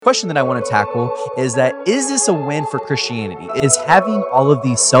Question that I want to tackle is this a win for Christianity? Is having all of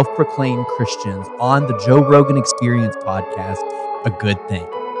these self-proclaimed Christians on the Joe Rogan Experience podcast a good thing?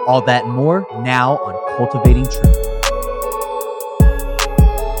 All that and more now on Cultivating Truth.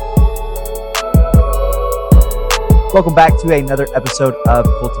 Welcome back to another episode of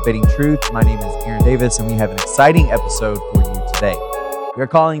Cultivating Truth. My name is Aaron Davis, and we have an exciting episode for you today. We are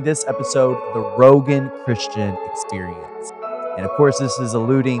calling this episode the Rogan Christian Experience. And of course, this is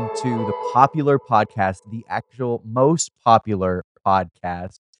alluding to the popular podcast, the actual most popular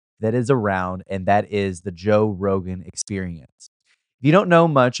podcast that is around, and that is the Joe Rogan Experience. If you don't know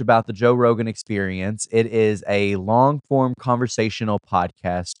much about the Joe Rogan Experience, it is a long-form conversational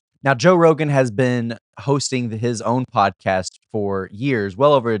podcast. Now, Joe Rogan has been hosting his own podcast for years,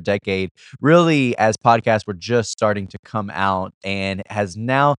 well over a decade, really as podcasts were just starting to come out, and has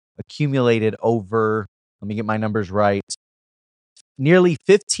now accumulated over, let me get my numbers right, nearly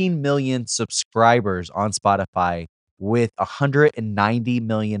 15 million subscribers on Spotify with 190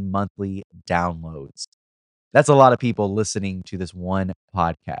 million monthly downloads. That's a lot of people listening to this one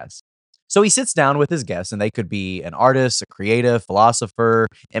podcast. So he sits down with his guests, and they could be an artist, a creative, philosopher,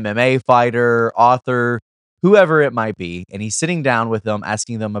 MMA fighter, author, whoever it might be. And he's sitting down with them,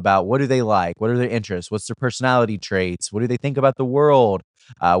 asking them about what do they like? What are their interests? What's their personality traits? What do they think about the world?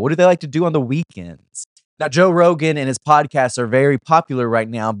 What do they like to do on the weekends? Now, Joe Rogan and his podcasts are very popular right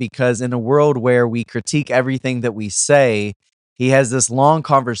now because in a world where we critique everything that we say, he has this long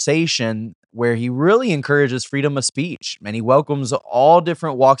conversation where he really encourages freedom of speech, and he welcomes all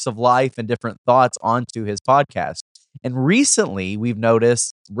different walks of life and different thoughts onto his podcast. And recently, we've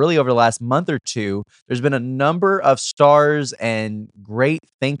noticed, really over the last month or two, there's been a number of stars and great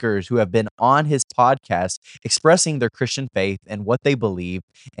thinkers who have been on his podcast expressing their Christian faith and what they believe,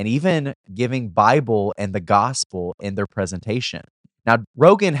 and even giving Bible and the gospel in their presentation. Now,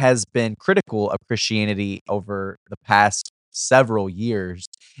 Rogan has been critical of Christianity over the past several years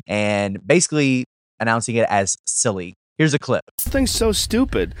and basically announcing it as silly. Here's a clip. This thing's so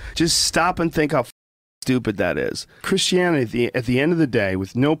stupid. Just stop and think how stupid that is. Christianity, at the end of the day,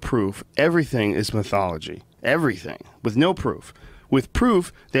 with no proof, everything is mythology. Everything. With no proof. With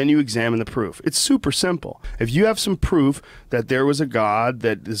proof, then you examine the proof. It's super simple. If you have some proof that there was a God,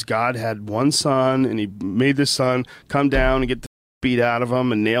 that this God had one son, and he made this son come down and get the beat out of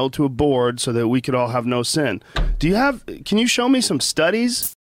him and nailed to a board so that we could all have no sin. Can you show me some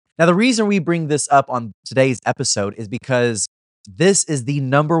studies? Now, the reason we bring this up on today's episode is because this is the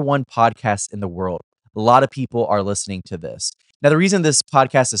number one podcast in the world. A lot of people are listening to this. Now, the reason this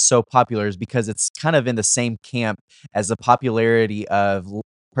podcast is so popular is because it's kind of in the same camp as the popularity of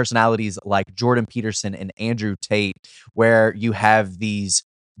personalities like Jordan Peterson and Andrew Tate, where you have these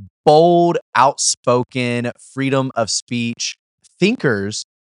bold, outspoken, freedom of speech thinkers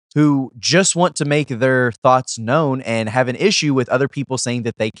who just want to make their thoughts known and have an issue with other people saying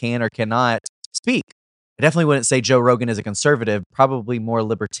that they can or cannot speak. I definitely wouldn't say Joe Rogan is a conservative, probably more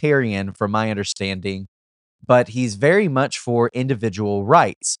libertarian from my understanding, but he's very much for individual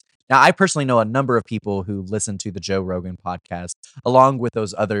rights. Now, I personally know a number of people who listen to the Joe Rogan podcast, along with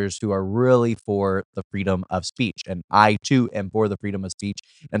those others who are really for the freedom of speech. And I, too, am for the freedom of speech.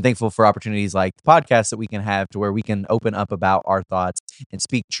 I'm thankful for opportunities like the podcast that we can have to where we can open up about our thoughts and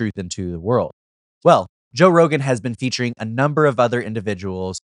speak truth into the world. Well, Joe Rogan has been featuring a number of other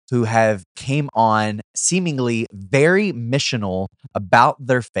individuals who have came on seemingly very missional about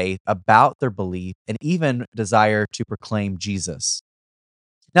their faith, about their belief, and even desire to proclaim Jesus.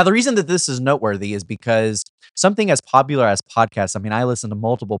 Now, the reason that this is noteworthy is because something as popular as podcasts, I mean, I listen to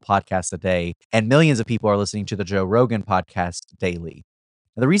multiple podcasts a day, and millions of people are listening to the Joe Rogan podcast daily.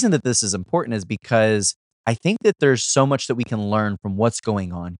 Now, the reason that this is important is because I think that there's so much that we can learn from what's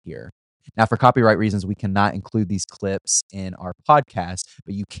going on here. Now, for copyright reasons, we cannot include these clips in our podcast,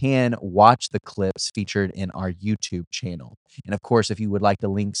 but you can watch the clips featured in our YouTube channel. And of course, if you would like the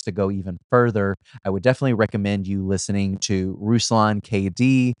links to go even further, I would definitely recommend you listening to Ruslan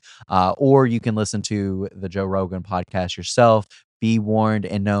KD, or you can listen to the Joe Rogan podcast yourself. Be warned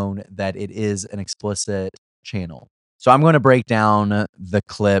and known that it is an explicit channel. So I'm going to break down the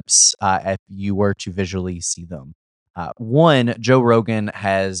clips if you were to visually see them. One, Joe Rogan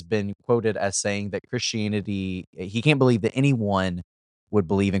has been quoted as saying that Christianity, he can't believe that anyone would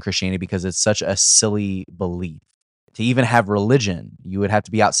believe in Christianity because it's such a silly belief. To even have religion, you would have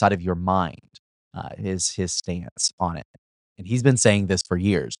to be outside of your mind, is his stance on it. And he's been saying this for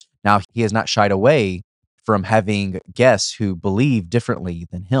years. Now, he has not shied away from having guests who believe differently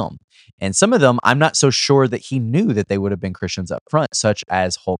than him. And some of them, I'm not so sure that he knew that they would have been Christians up front, such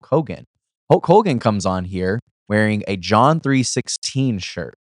as Hulk Hogan. Hulk Hogan comes on here wearing a John 3:16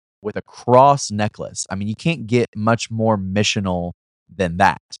 shirt. with a cross necklace. I mean, you can't get much more missional than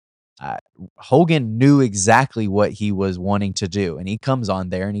that. Uh, Hogan knew exactly what he was wanting to do. And he comes on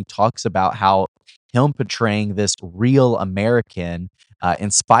there and he talks about how him portraying this real American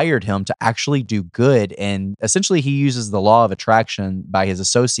inspired him to actually do good. And essentially, he uses the law of attraction by his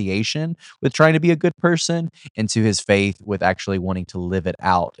association with trying to be a good person into his faith with actually wanting to live it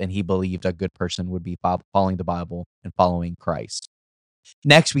out. And he believed a good person would be following the Bible and following Christ.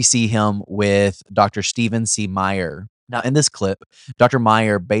 Next, we see him with Dr. Stephen C. Meyer. Now, in this clip, Dr.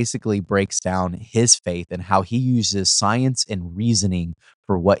 Meyer basically breaks down his faith and how he uses science and reasoning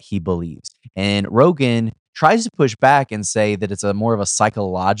for what he believes. And Rogan tries to push back and say that it's a more of a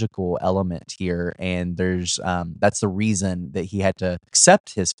psychological element here, and there's that's the reason that he had to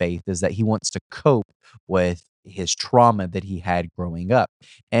accept his faith, is that he wants to cope with his trauma that he had growing up.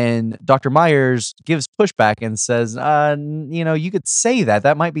 And Dr. Myers gives pushback and says, you could say that.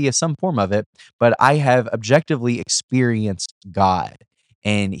 That might be some form of it, but I have objectively experienced God.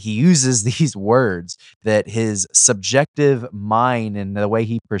 And he uses these words that his subjective mind and the way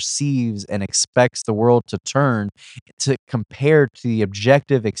he perceives and expects the world to turn to compare to the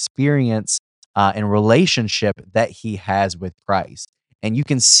objective experience and relationship that he has with Christ. And you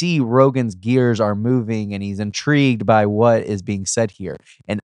can see Rogan's gears are moving and he's intrigued by what is being said here.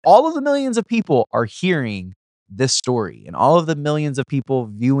 And all of the millions of people are hearing this story, and all of the millions of people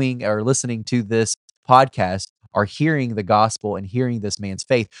viewing or listening to this podcast are hearing the gospel and hearing this man's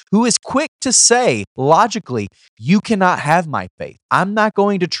faith, who is quick to say logically, you cannot have my faith. I'm not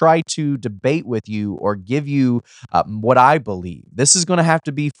going to try to debate with you or give you what I believe. This is going to have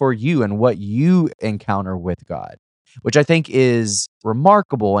to be for you and what you encounter with God, which I think is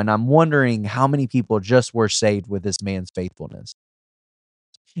remarkable. And I'm wondering how many people just were saved with this man's faithfulness.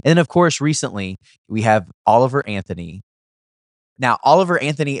 And then, of course, recently we have Oliver Anthony. Now, Oliver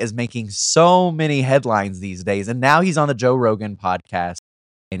Anthony is making so many headlines these days, and now he's on the Joe Rogan podcast,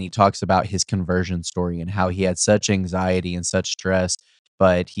 and he talks about his conversion story and how he had such anxiety and such stress,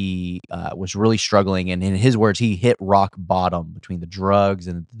 but he was really struggling. And in his words, he hit rock bottom between the drugs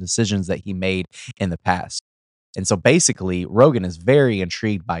and the decisions that he made in the past. And so basically, Rogan is very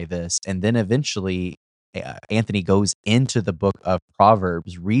intrigued by this. And then eventually, Anthony goes into the book of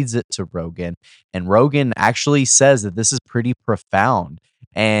Proverbs, reads it to Rogan, and Rogan actually says that this is pretty profound.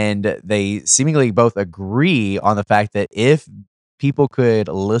 And they seemingly both agree on the fact that if people could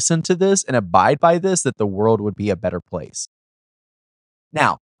listen to this and abide by this, that the world would be a better place.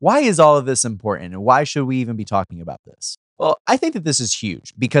 Now, why is all of this important and why should we even be talking about this? Well, I think that this is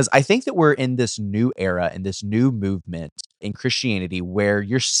huge because I think that we're in this new era and this new movement in Christianity where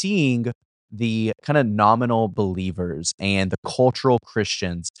you're seeing the kind of nominal believers and the cultural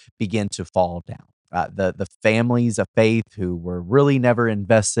Christians begin to fall down. The families of faith who were really never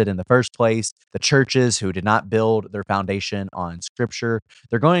invested in the first place, the churches who did not build their foundation on scripture,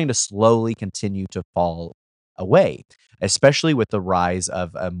 they're going to slowly continue to fall away, especially with the rise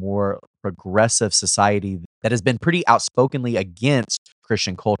of a more progressive society that has been pretty outspokenly against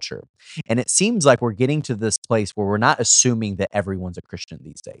Christian culture. And it seems like we're getting to this place where we're not assuming that everyone's a Christian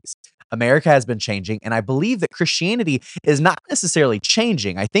these days. America has been changing, and I believe that Christianity is not necessarily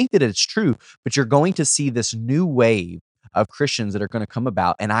changing. I think that it's true, but you're going to see this new wave of Christians that are going to come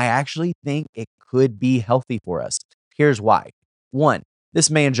about, and I actually think it could be healthy for us. Here's why. One, this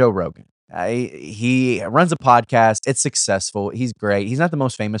man, Joe Rogan. He runs a podcast. It's successful. He's great. He's not the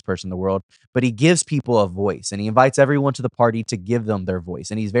most famous person in the world, but he gives people a voice and he invites everyone to the party to give them their voice.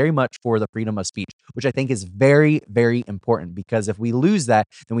 And he's very much for the freedom of speech, which I think is very, very important because if we lose that,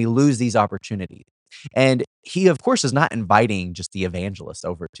 then we lose these opportunities. And he, of course, is not inviting just the evangelist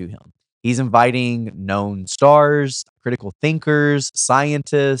over to him. He's inviting known stars, critical thinkers,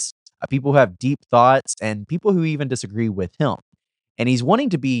 scientists, people who have deep thoughts, and people who even disagree with him. And he's wanting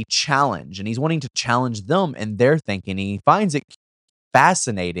to be challenged and he's wanting to challenge them in their thinking. He finds it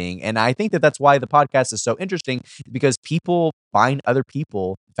fascinating. And I think that that's why the podcast is so interesting because people find other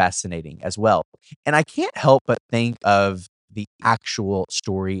people fascinating as well. And I can't help but think of the actual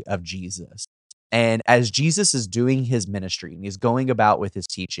story of Jesus. And as Jesus is doing his ministry and he's going about with his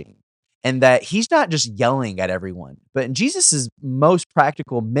teaching, and that he's not just yelling at everyone, but in Jesus's most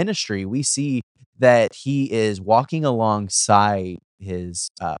practical ministry, we see that he is walking alongside his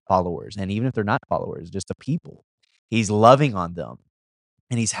followers. And even if they're not followers, just the people, he's loving on them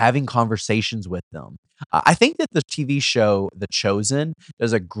and he's having conversations with them. I think that the TV show The Chosen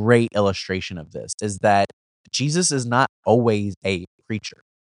does a great illustration of this is that Jesus is not always a preacher.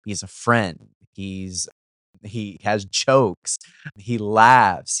 He's a friend. He has jokes. He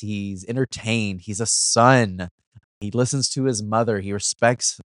laughs. He's entertained. He's a son. He listens to his mother. He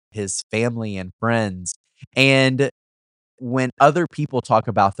respects his family and friends. And when other people talk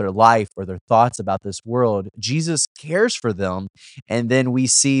about their life or their thoughts about this world, Jesus cares for them. And then we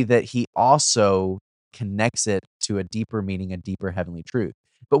see that he also connects it to a deeper meaning, a deeper heavenly truth.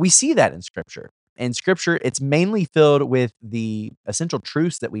 But we see that in scripture. In scripture, it's mainly filled with the essential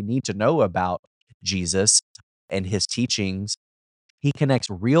truths that we need to know about Jesus and his teachings. He connects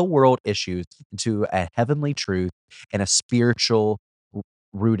real world issues into a heavenly truth and a spiritual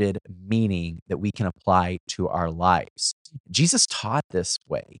rooted meaning that we can apply to our lives. Jesus taught this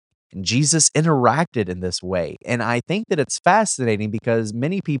way and Jesus interacted in this way. And I think that it's fascinating because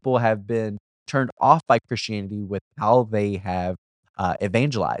many people have been turned off by Christianity with how they have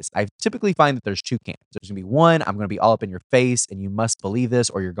evangelized. I typically find that there's two camps. There's going to be one, I'm going to be all up in your face and you must believe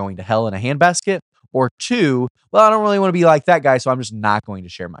this or you're going to hell in a handbasket. Or two, well, I don't really want to be like that guy, so I'm just not going to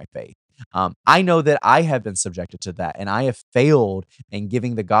share my faith. I know that I have been subjected to that and I have failed in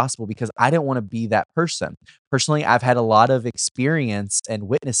giving the gospel because I didn't want to be that person. Personally, I've had a lot of experience and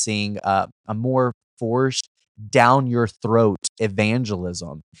witnessing a more forced, down your throat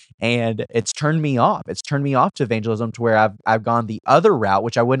evangelism. And it's turned me off. It's turned me off to evangelism to where I've gone the other route,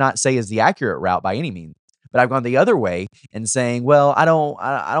 which I would not say is the accurate route by any means. But I've gone the other way and saying, well, I don't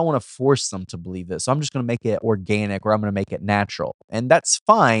want to force them to believe this. So I'm just going to make it organic or I'm going to make it natural. And that's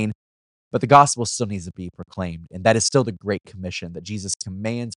fine, but the gospel still needs to be proclaimed. And that is still the great commission that Jesus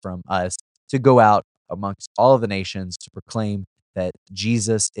commands from us to go out amongst all of the nations to proclaim that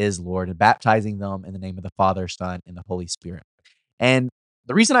Jesus is Lord and baptizing them in the name of the Father, Son, and the Holy Spirit. And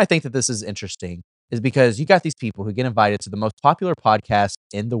the reason I think that this is interesting is because you got these people who get invited to the most popular podcast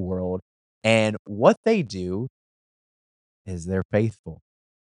in the world. And what they do is they're faithful.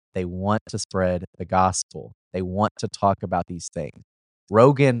 They want to spread the gospel. They want to talk about these things.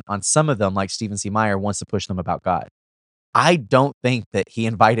 Rogan, on some of them, like Stephen C. Meyer, wants to push them about God. I don't think that he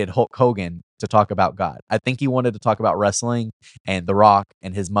invited Hulk Hogan to talk about God. I think he wanted to talk about wrestling and The Rock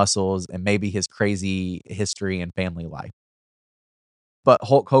and his muscles and maybe his crazy history and family life. But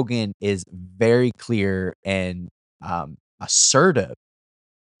Hulk Hogan is very clear and assertive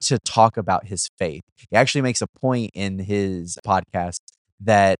to talk about his faith. He actually makes a point in his podcast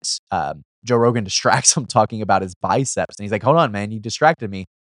that Joe Rogan distracts him talking about his biceps. And he's like, hold on, man, you distracted me.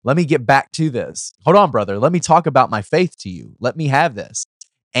 Let me get back to this. Hold on, brother. Let me talk about my faith to you. Let me have this.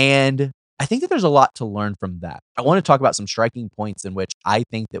 And I think that there's a lot to learn from that. I want to talk about some striking points in which I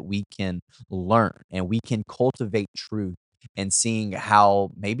think that we can learn and we can cultivate truth and seeing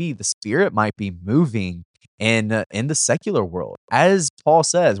how maybe the spirit might be moving in the secular world. As Paul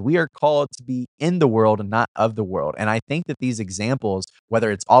says, we are called to be in the world and not of the world. And I think that these examples,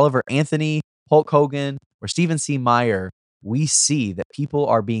 whether it's Oliver Anthony, Hulk Hogan, or Stephen C. Meyer, we see that people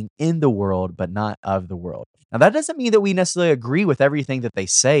are being in the world but not of the world. Now, that doesn't mean that we necessarily agree with everything that they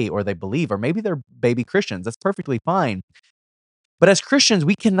say or they believe, or maybe they're baby Christians. That's perfectly fine. But as Christians,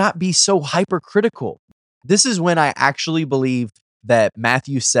 we cannot be so hypercritical. This is when I actually believe that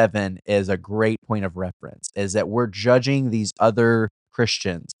Matthew 7 is a great point of reference, is that we're judging these other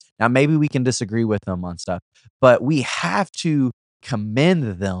Christians. Now, maybe we can disagree with them on stuff, but we have to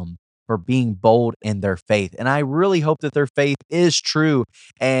commend them for being bold in their faith. And I really hope that their faith is true.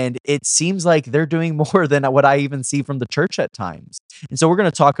 And it seems like they're doing more than what I even see from the church at times. And so we're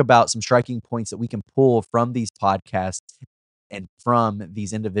going to talk about some striking points that we can pull from these podcasts and from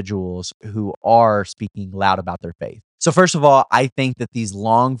these individuals who are speaking loud about their faith. So first of all, I think that these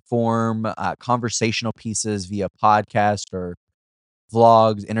long form conversational pieces via podcast or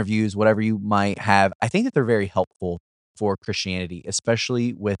vlogs, interviews, whatever you might have, I think that they're very helpful for Christianity,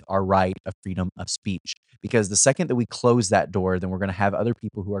 especially with our right of freedom of speech. Because the second that we close that door, then we're going to have other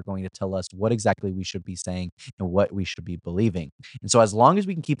people who are going to tell us what exactly we should be saying and what we should be believing. And so, as long as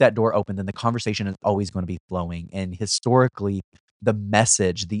we can keep that door open, then the conversation is always going to be flowing. And historically, the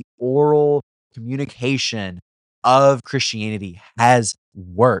message, the oral communication of Christianity has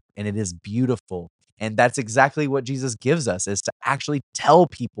worked and it is beautiful. And that's exactly what Jesus gives us, is to actually tell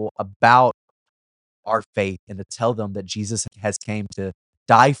people about our faith and to tell them that Jesus has came to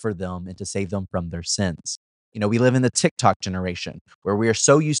die for them and to save them from their sins. You know, we live in the TikTok generation where we are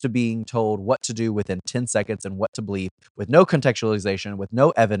so used to being told what to do within 10 seconds and what to believe with no contextualization, with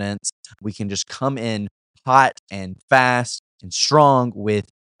no evidence. We can just come in hot and fast and strong with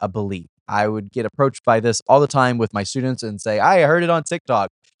a belief. I would get approached by this all the time with my students and say, I heard it on TikTok.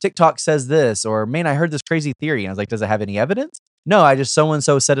 TikTok says this, or man, I heard this crazy theory. And I was like, does it have any evidence? No, I just so and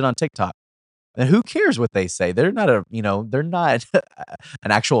so said it on TikTok. And who cares what they say? They're not they're not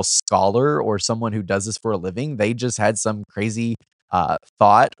an actual scholar or someone who does this for a living. They just had some crazy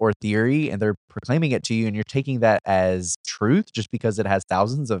thought or theory, and they're proclaiming it to you, and you're taking that as truth just because it has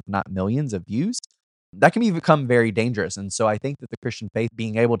thousands, if not millions, of views, that can become very dangerous. And so I think that the Christian faith,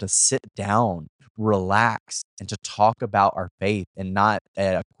 being able to sit down, relax, and to talk about our faith and not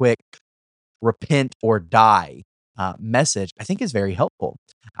a quick repent or die message, I think is very helpful.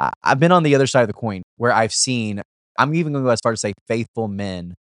 I've been on the other side of the coin where I've seen, I'm even going to go as far as say faithful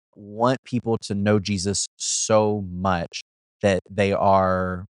men want people to know Jesus so much that they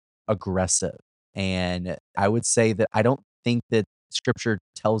are aggressive. And I would say that I don't think that scripture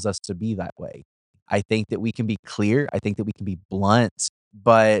tells us to be that way. I think that we can be clear. I think that we can be blunt.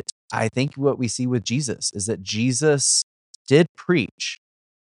 But I think what we see with Jesus is that Jesus did preach,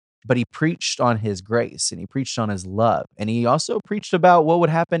 but he preached on his grace and he preached on his love. And he also preached about what would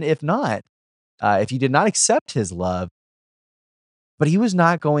happen if not, if you did not accept his love, but he was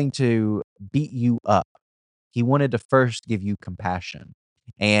not going to beat you up. He wanted to first give you compassion.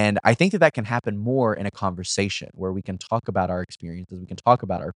 And I think that that can happen more in a conversation where we can talk about our experiences, we can talk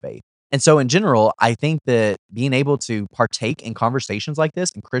about our faith. And so, in general, I think that being able to partake in conversations like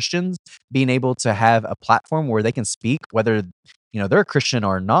this, and Christians being able to have a platform where they can speak, whether they're a Christian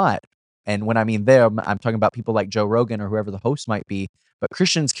or not. And when I mean them, I'm talking about people like Joe Rogan or whoever the host might be. But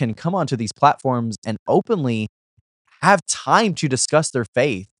Christians can come onto these platforms and openly have time to discuss their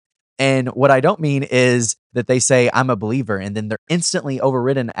faith. And what I don't mean is that they say, I'm a believer, and then they're instantly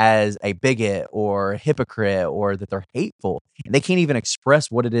overridden as a bigot or a hypocrite or that they're hateful. And they can't even express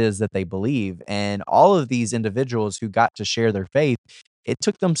what it is that they believe. And all of these individuals who got to share their faith, it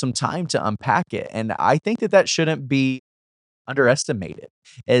took them some time to unpack it. And I think that that shouldn't be underestimated,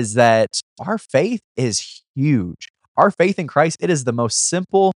 is that our faith is huge. Our faith in Christ, it is the most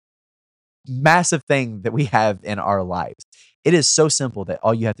simple, massive thing that we have in our lives. It is so simple that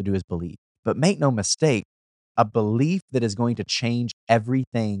all you have to do is believe. But make no mistake, a belief that is going to change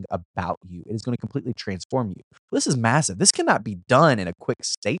everything about you. It is going to completely transform you. This is massive. This cannot be done in a quick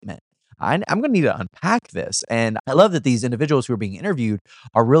statement. I'm going to need to unpack this. And I love that these individuals who are being interviewed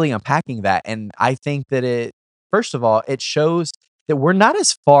are really unpacking that. And I think that first of all, it shows that we're not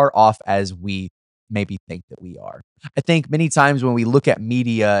as far off as we maybe think that we are. I think many times when we look at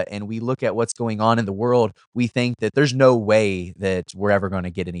media and we look at what's going on in the world, we think that there's no way that we're ever going to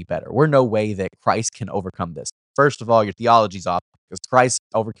get any better. We're no way that Christ can overcome this. First of all, your theology's off because Christ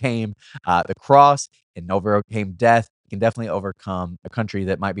overcame the cross and overcame death. He can definitely overcome a country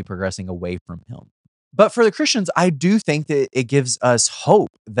that might be progressing away from him. But for the Christians, I do think that it gives us hope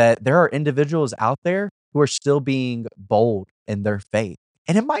that there are individuals out there who are still being bold in their faith.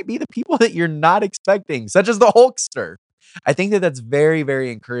 And it might be the people that you're not expecting, such as the Hulkster. I think that that's very,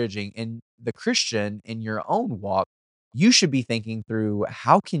 very encouraging. And the Christian in your own walk, you should be thinking through,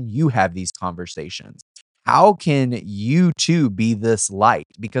 how can you have these conversations? How can you too be this light?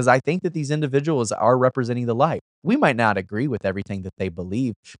 Because I think that these individuals are representing the light. We might not agree with everything that they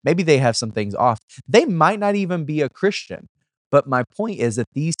believe. Maybe they have some things off. They might not even be a Christian. But my point is that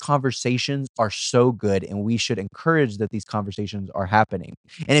these conversations are so good, and we should encourage that these conversations are happening.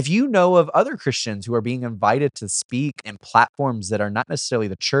 And if you know of other Christians who are being invited to speak in platforms that are not necessarily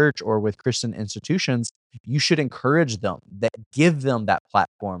the church or with Christian institutions, you should encourage them, that give them that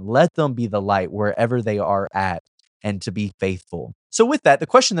platform. Let them be the light wherever they are at and to be faithful. So with that, the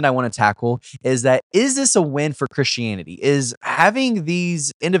question that I want to tackle is that, is this a win for Christianity? Is having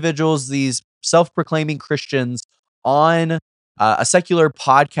these individuals, these self-proclaiming Christians on a secular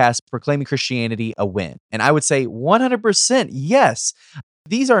podcast proclaiming Christianity a win? And I would say 100% yes.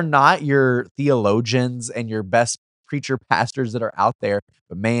 These are not your theologians and your best preacher pastors that are out there,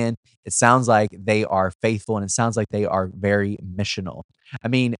 but man, it sounds like they are faithful and it sounds like they are very missional. I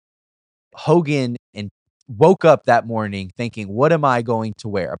mean, Hogan and woke up that morning thinking, what am I going to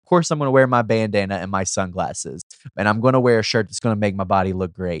wear? Of course, I'm going to wear my bandana and my sunglasses, and I'm going to wear a shirt that's going to make my body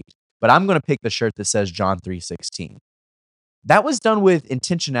look great. But I'm going to pick the shirt that says John 3:16. That was done with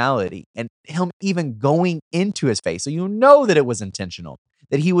intentionality and him even going into his face. So you know that it was intentional,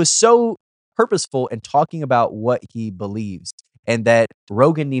 that he was so purposeful in talking about what he believes, and that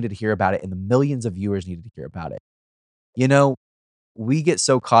Rogan needed to hear about it and the millions of viewers needed to hear about it. You know, we get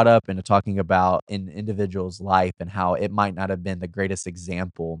so caught up into talking about an individual's life and how it might not have been the greatest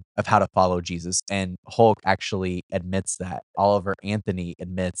example of how to follow Jesus. And Hulk actually admits that. Oliver Anthony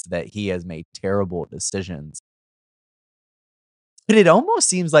admits that he has made terrible decisions. But it almost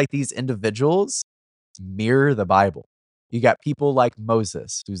seems like these individuals mirror the Bible. You got people like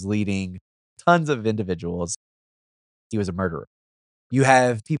Moses, who's leading tons of individuals. He was a murderer. You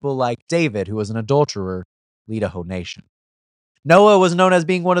have people like David, who was an adulterer, lead a whole nation. Noah was known as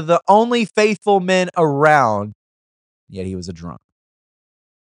being one of the only faithful men around, yet he was a drunk.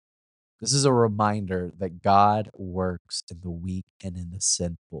 This is a reminder that God works in the weak and in the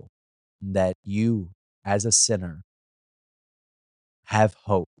sinful, that you, as a sinner, have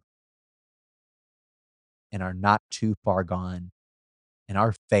hope and are not too far gone, and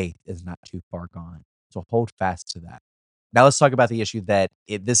our faith is not too far gone. So hold fast to that. Now let's talk about the issue that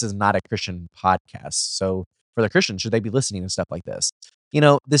this is not a Christian podcast. So for the Christians, should they be listening to stuff like this?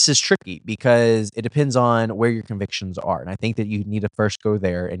 This is tricky because it depends on where your convictions are. And I think that you need to first go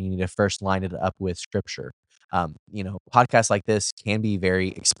there and you need to first line it up with scripture. Podcasts like this can be very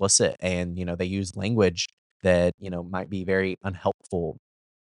explicit and, they use language that, might be very unhelpful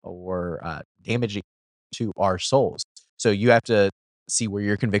or damaging to our souls. So you have to see where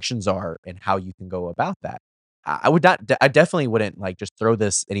your convictions are and how you can go about that. I would not, I definitely wouldn't like just throw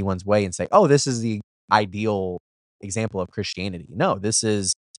this anyone's way and say, oh, this is the ideal example of Christianity. No, this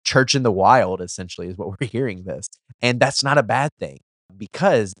is church in the wild, essentially, is what we're hearing this. And that's not a bad thing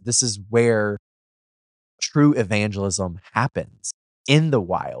because this is where true evangelism happens in the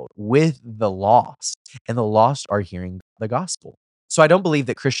wild with the lost, and the lost are hearing the gospel. So I don't believe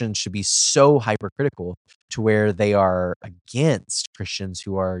that Christians should be so hypercritical to where they are against Christians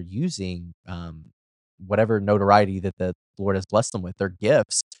who are using whatever notoriety that the Lord has blessed them with, their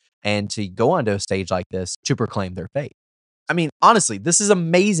gifts, and to go onto a stage like this to proclaim their faith. I mean, honestly, this is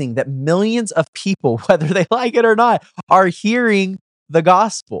amazing that millions of people, whether they like it or not, are hearing the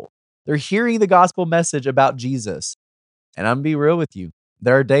gospel. They're hearing the gospel message about Jesus. And I'm gonna be real with you.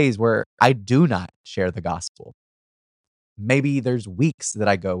 There are days where I do not share the gospel. Maybe there's weeks that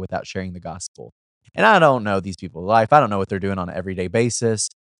I go without sharing the gospel. And I don't know these people's life. I don't know what they're doing on an everyday basis,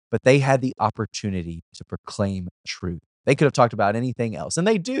 but they had the opportunity to proclaim truth. They could have talked about anything else. And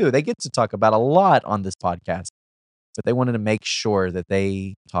they do. They get to talk about a lot on this podcast, but they wanted to make sure that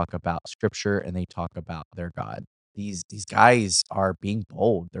they talk about scripture and they talk about their God. These guys are being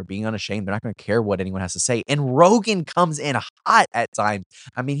bold. They're being unashamed. They're not going to care what anyone has to say. And Rogan comes in hot at times.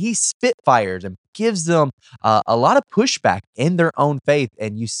 I mean, he spitfires and gives them a lot of pushback in their own faith.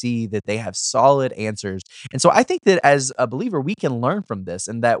 And you see that they have solid answers. And so I think that as a believer, we can learn from this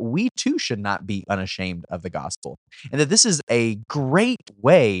and that we too should not be unashamed of the gospel. And that this is a great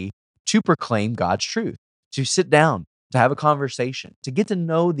way to proclaim God's truth, to sit down, to have a conversation, to get to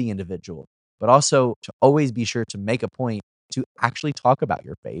know the individual, but also to always be sure to make a point to actually talk about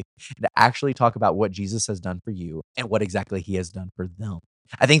your faith and to actually talk about what Jesus has done for you and what exactly he has done for them.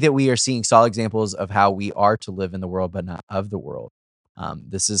 I think that we are seeing solid examples of how we are to live in the world, but not of the world.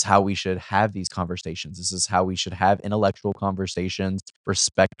 This is how we should have these conversations. This is how we should have intellectual conversations,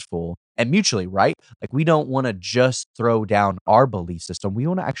 respectful and mutually, right? Like we don't want to just throw down our belief system. We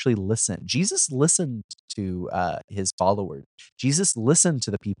want to actually listen. Jesus listened to his followers. Jesus listened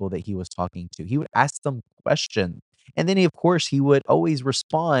to the people that he was talking to. He would ask them questions. And then, of course, he would always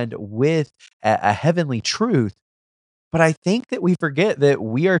respond with a heavenly truth. But I think that we forget that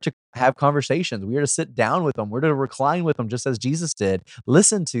we are to have conversations. We are to sit down with them. We're to recline with them just as Jesus did,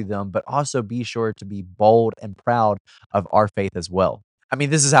 listen to them, but also be sure to be bold and proud of our faith as well. I mean,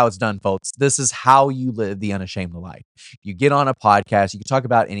 this is how it's done, folks. This is how you live the unashamed life. You get on a podcast, you can talk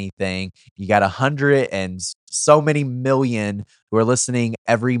about anything. You got 100 and so many million who are listening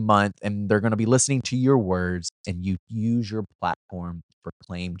every month, and they're going to be listening to your words, and you use your platform to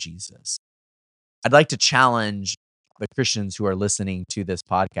proclaim Jesus. I'd like to challenge the Christians who are listening to this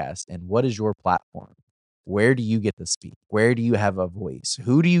podcast. And what is your platform? Where do you get to speak? Where do you have a voice?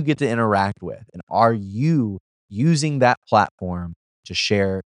 Who do you get to interact with? And are you using that platform to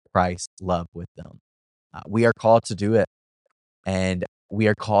share Christ's love with them? We are called to do it. And we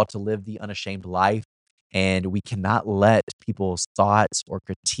are called to live the unashamed life. And we cannot let people's thoughts or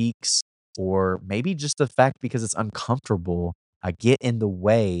critiques, or maybe just the fact because it's uncomfortable, get in the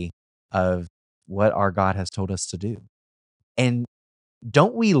way of what our God has told us to do. And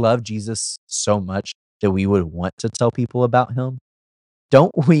don't we love Jesus so much that we would want to tell people about him?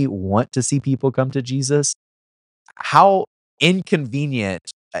 Don't we want to see people come to Jesus? How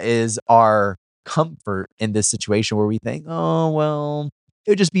inconvenient is our comfort in this situation where we think, oh, well,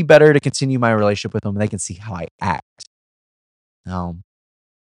 it would just be better to continue my relationship with them and they can see how I act. Um,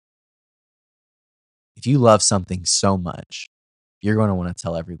 if you love something so much, you're going to want to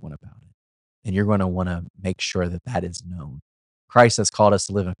tell everyone about it. And you're going to want to make sure that that is known. Christ has called us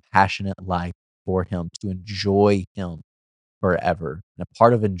to live a passionate life for him, to enjoy him forever. And a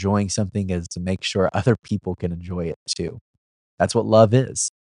part of enjoying something is to make sure other people can enjoy it too. That's what love is.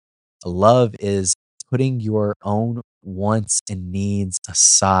 Love is putting your own wants and needs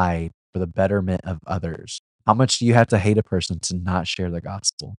aside for the betterment of others. How much do you have to hate a person to not share the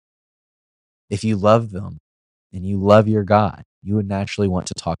gospel? If you love them, and you love your God, you would naturally want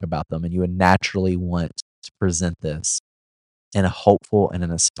to talk about them, and you would naturally want to present this in a hopeful and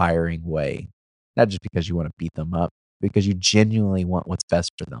an aspiring way. Not just because you want to beat them up, because you genuinely want what's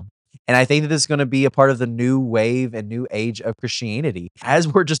best for them. And I think that this is going to be a part of the new wave and new age of Christianity. As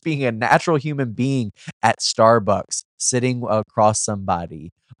we're just being a natural human being at Starbucks, sitting across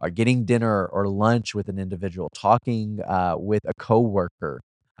somebody, or getting dinner or lunch with an individual, talking with a coworker.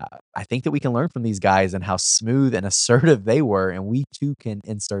 I think that we can learn from these guys and how smooth and assertive they were, and we too can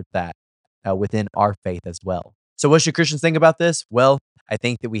insert that within our faith as well. So, what should Christians think about this? Well, I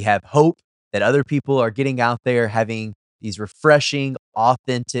think that we have hope that other people are getting out there having these refreshing,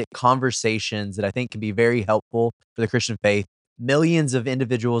 authentic conversations that I think can be very helpful for the Christian faith. Millions of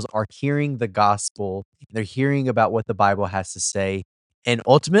individuals are hearing the gospel, they're hearing about what the Bible has to say. And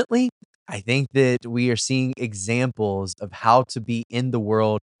ultimately, I think that we are seeing examples of how to be in the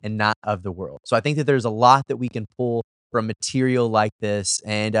world and not of the world. So I think that there's a lot that we can pull from material like this,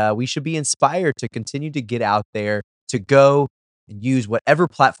 and we should be inspired to continue to get out there, to go and use whatever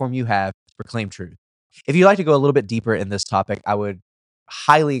platform you have to proclaim truth. If you'd like to go a little bit deeper in this topic, I would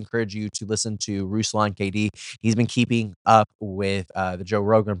highly encourage you to listen to Ruslan KD. He's been keeping up with the Joe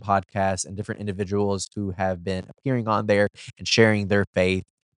Rogan podcast and different individuals who have been appearing on there and sharing their faith.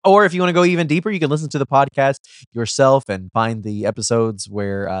 Or if you want to go even deeper, you can listen to the podcast yourself and find the episodes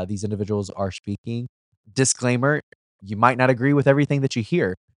where these individuals are speaking. Disclaimer, you might not agree with everything that you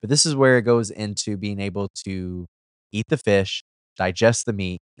hear, but this is where it goes into being able to eat the fish, digest the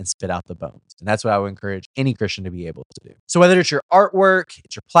meat, and spit out the bones. And that's what I would encourage any Christian to be able to do. So whether it's your artwork,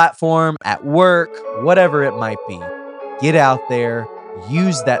 it's your platform, at work, whatever it might be, get out there,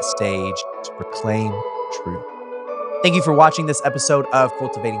 use that stage to proclaim truth. Thank you for watching this episode of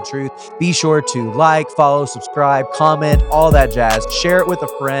Cultivating Truth. Be sure to like, follow, subscribe, comment, all that jazz. Share it with a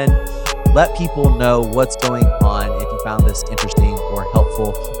friend. Let people know what's going on if you found this interesting or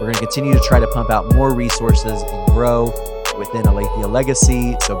helpful. We're going to continue to try to pump out more resources and grow within Aletheia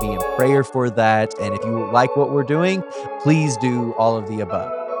Legacy, so be in prayer for that. And if you like what we're doing, please do all of the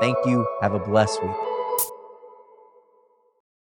above. Thank you. Have a blessed week.